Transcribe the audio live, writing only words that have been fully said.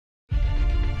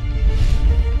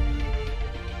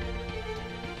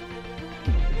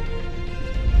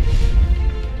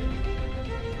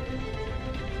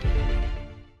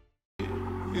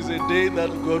day that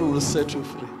God will set you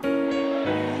free.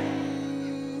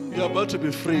 You're about to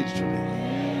be freed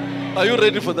today. Are you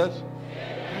ready for that?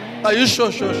 Are you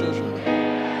sure?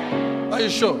 Are you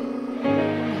sure?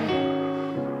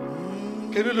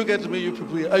 Can you look at me, you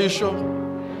people here? Are you sure?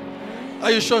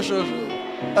 Are you sure?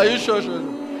 Are you sure? Sure.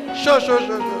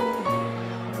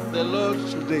 The Lord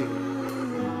today,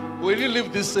 when you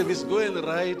leave this service, go and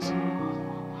write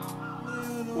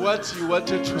what you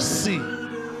wanted to see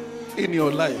in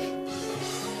your life.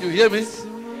 You hear me?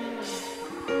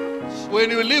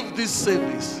 When you leave this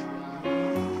service,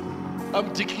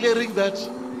 I'm declaring that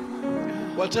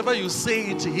whatever you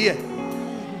say it here,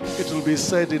 it will be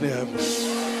said in heaven.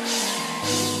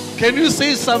 Can you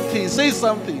say something? Say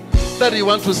something that you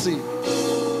want to see.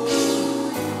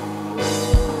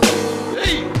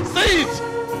 Hey, say it.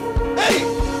 Hey,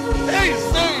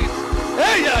 say it.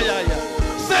 Hey, yeah.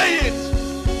 Say it.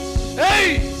 Hey,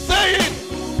 say it.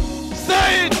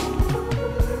 Say it.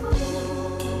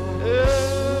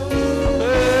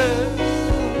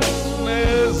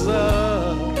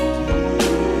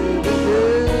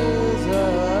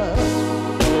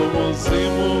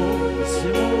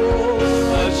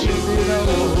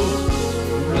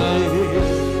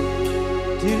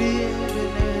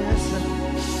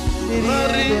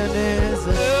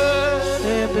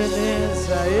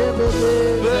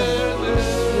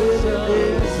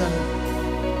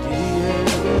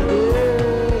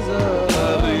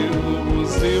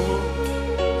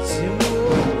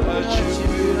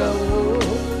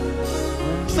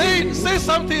 Say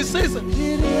something, say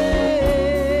something.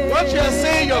 What you are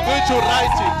saying, you're going to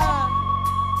write it.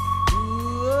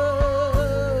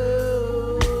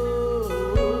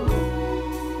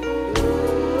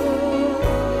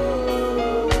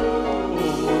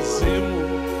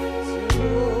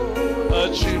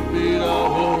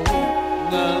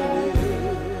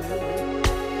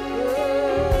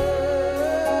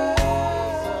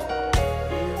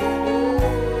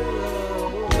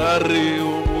 Rio